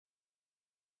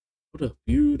What a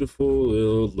beautiful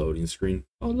little loading screen.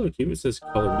 Oh, look, even says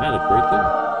Colormatic right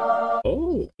there.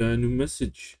 Oh, got a new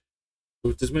message.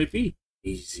 What this might be.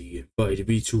 Easy invited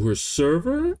me to her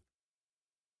server.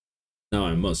 Now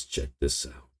I must check this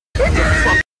out.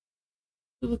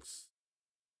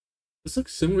 This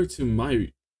looks similar to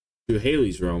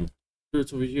Haley's realm. Sure,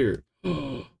 it's over here.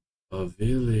 A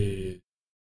village.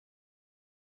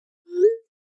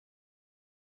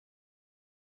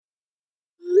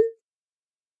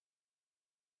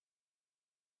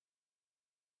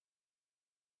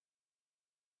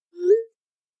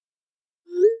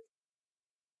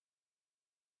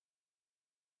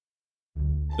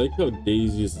 I like how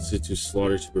Daisy is set to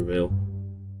slaughter to prevail.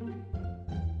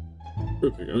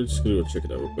 Real quick, I'm just gonna go check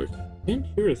it out real quick. Can't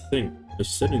hear a thing. The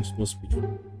settings must be.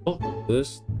 Oh,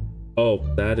 this. Oh,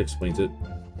 that explains it.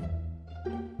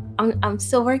 I'm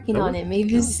still working on it.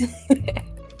 Maybe it's...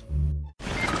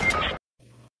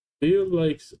 Feel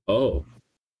like. Oh.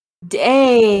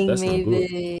 Dang, That's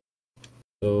maybe.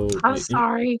 So I'm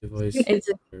sorry.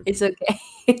 It's okay.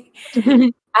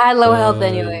 I had low health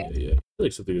anyway. Yeah. I feel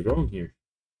like something's wrong here.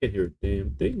 Can't hear a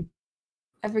damn thing.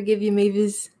 I forgive you,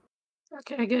 Mavis.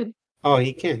 Okay, good. Oh,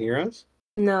 he can't hear us?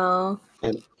 No.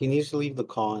 And he needs to leave the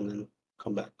call and then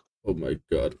come back. Oh my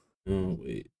god. Oh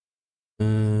wait.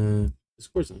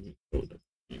 Discord's not even showing up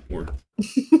anymore.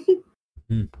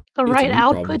 The right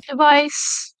output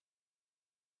device.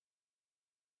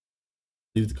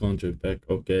 Leave the contract back.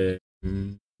 Okay.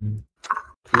 No?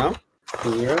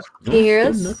 Can you hear us? Can you hear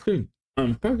us? Nothing.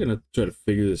 I'm probably gonna try to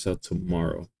figure this out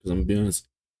tomorrow. Because I'm gonna be honest,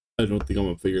 I don't think I'm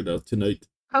gonna figure it out tonight.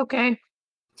 Okay.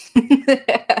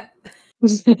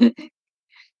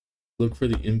 Look for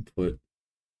the input.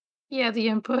 Yeah, the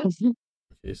input.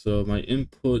 Okay, so my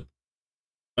input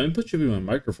should be my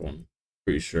microphone.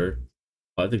 Pretty sure.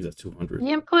 I think that's 200. The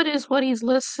input is what he's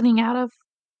listening out of.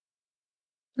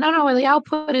 No, the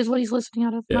output is what he's listening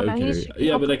out of. Yeah,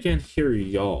 yeah, but I can't hear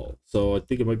y'all, so I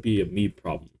think it might be a me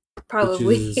problem.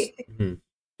 Probably.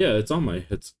 Yeah, it's on my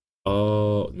heads.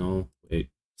 Oh no, wait,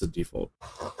 it's a default.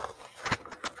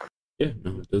 Yeah,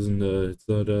 no, it doesn't. It's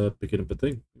not picking up a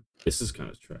thing. This is kind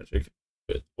of tragic.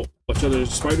 But, oh, watch out, there's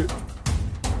a spider.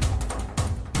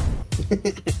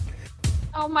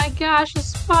 Oh my gosh, a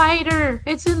spider!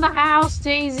 It's in the house,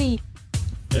 Daisy.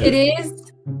 Yeah. It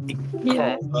is.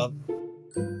 Yeah. Not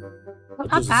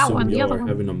that one. The other one.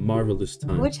 Having a marvelous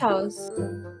time. Which house?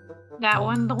 That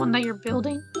one, the one that you're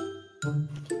building.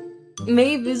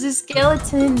 Maeve is a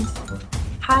skeleton.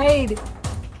 Hide.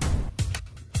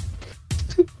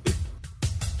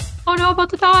 Oh no, I'm about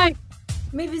to die.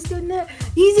 Maeve is good now.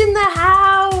 He's in the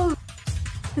house.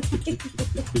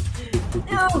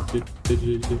 No.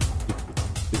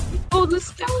 Oh, the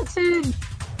skeleton.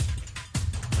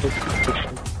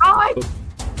 Oh,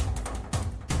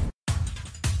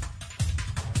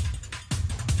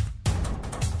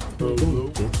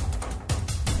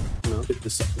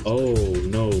 Oh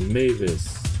no,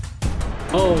 Mavis.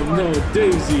 Oh no,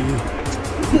 Daisy.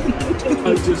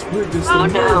 I just witnessed the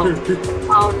murder.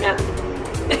 Oh no.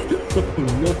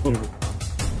 Oh no.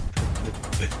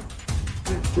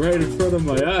 Right in front of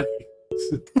my eyes.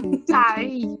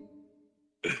 Die.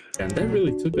 And that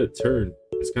really took a turn.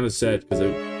 It's kind of sad because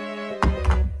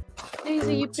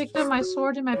Daisy, you picked up my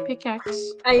sword and my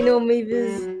pickaxe. I know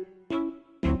Mavis.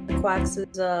 Quax's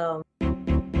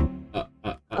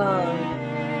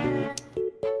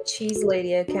cheese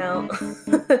lady account.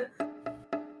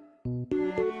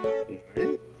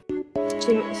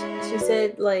 she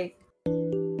said like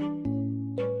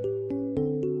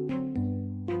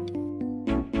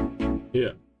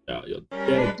yeah, you're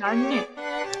dead. Darn it.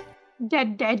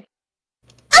 Dead.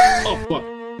 Oh fuck.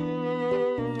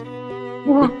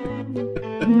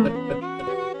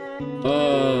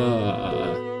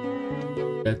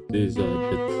 That is that's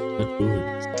not good.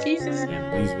 Jesus.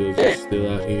 Damn, these bills are still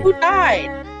out here. Who died?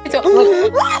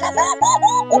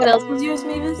 what else was yours,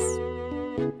 Mavis?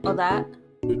 Oh, that?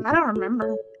 I don't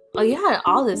remember. Oh, you had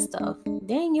all this stuff.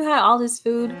 Dang, you had all this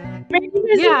food.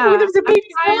 Yeah,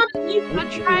 I'm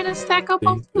trying to stack up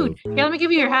on food. Here, let me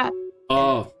give you your hat.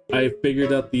 Oh, I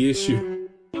figured out the issue.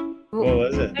 What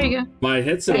was it? There you go. My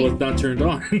headset was not turned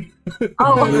on.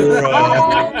 Oh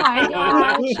my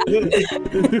gosh.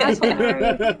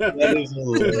 That is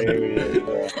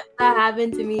hilarious. That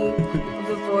happened to me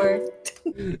before.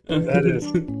 That is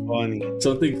funny.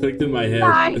 Something clicked in my head,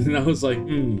 and I was like,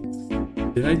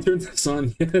 did I turn this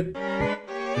on yet?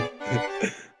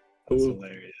 That's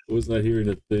hilarious. I was not hearing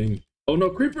a thing. Oh no,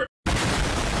 creeper!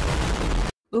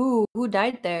 Ooh, who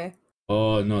died there?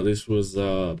 Oh no, this was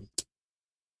oh,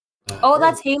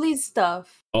 that's Haley's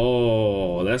stuff.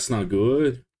 Oh, that's not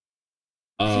good.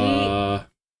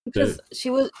 Because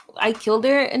I killed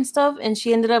her and stuff, and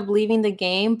she ended up leaving the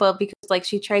game. But because like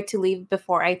she tried to leave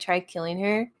before I tried killing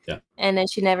her, Yeah. and then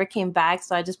she never came back,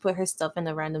 so I just put her stuff in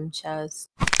the random chest.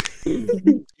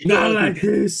 Not like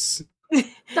this.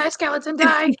 Die, skeleton,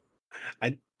 die.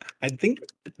 I think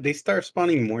they start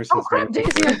spawning more Oh since crap,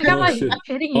 Daisy! I think I'm like shit.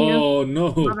 hitting you. Oh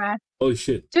no. My bad. Holy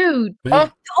shit. Dude,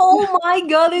 Man. Oh my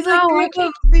god, there's like No, I three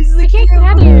of them. There's like can't three get of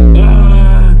out of them. here.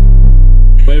 Ah.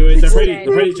 Wait, they're It's fighting. dead.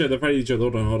 They're fighting each other. They're fighting each other.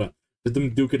 Hold on. Let them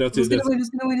duke it out to Who's the gonna win? Who's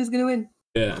gonna win? Who's gonna win?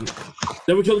 Yeah.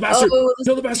 Then we kill the bastard. Oh,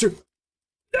 Kill the bastard.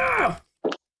 Ah!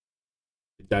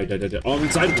 Die. Oh, I'm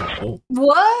inside of him. Oh.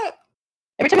 what?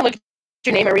 Every time I look at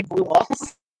your name, I read blue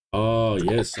walls. Oh,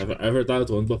 yes. I've heard that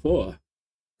one before.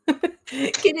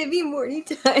 Can it be morning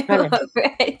time Better.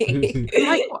 already?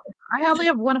 like, I only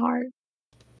have one heart.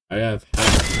 I have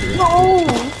half. No,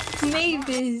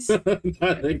 Mavis.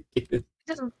 Not again. It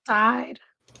just died.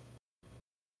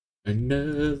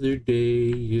 Another day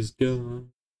is gone.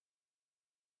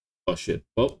 Oh, shit.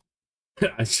 Well,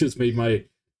 I just made my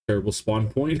terrible spawn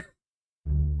point.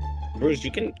 Bruce,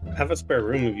 you can have a spare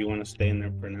room if you want to stay in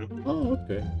there for now. Oh,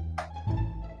 okay.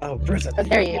 Oh, Bruce, I think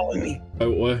dare you're you. following me.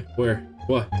 What? Where?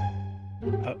 What?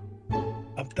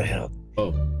 Up the hill.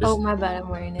 Oh, Oh my bad, I'm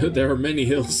wearing it. there are many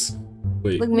hills.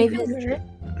 Wait. Look, Mavis.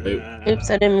 Wait. Oops,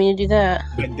 I didn't mean to do that.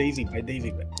 By Daisy.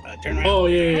 Turn around. Oh,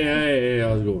 yeah.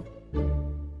 I was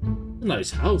going. A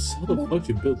nice house. How the fuck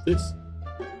you built this?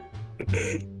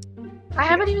 I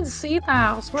haven't even seen the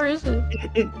house. Where is it?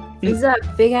 There's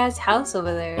that big ass house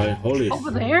over there. Like, holy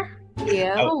Over there?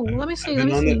 Yeah. Oh, let me see. I've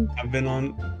Let me see. I've been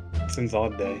on since all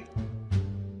day.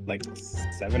 Like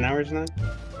 7 hours now.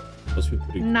 must be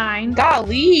pretty 9.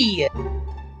 Golly!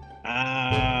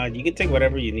 You can take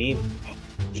whatever you need.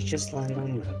 You just land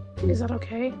on it. Is that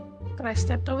okay? That I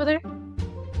stepped over there?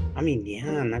 I mean,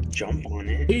 yeah, not jump on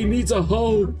it. He needs a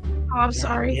hoe. Oh, I'm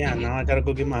sorry. Yeah, now I gotta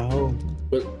go get my hoe.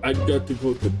 But I got to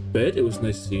go to bed. It was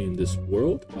nice seeing this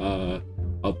world.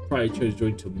 I'll probably try to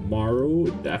join tomorrow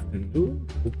in the afternoon.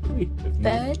 Hopefully. If not,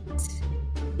 Bet.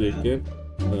 play again.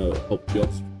 Hope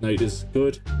y'all's night is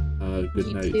good. Good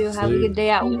You night. too. Have a sleep. good day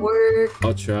at work.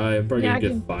 I'll try. I'm probably Yeah, gonna I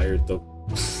get can- fired though.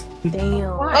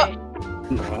 Damn. Why?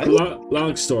 What?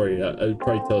 Long story. I'll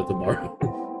probably tell it tomorrow.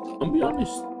 I'll be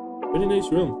honest. Really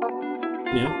nice room.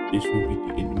 Yeah, this will be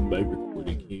the end of my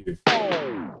recording here.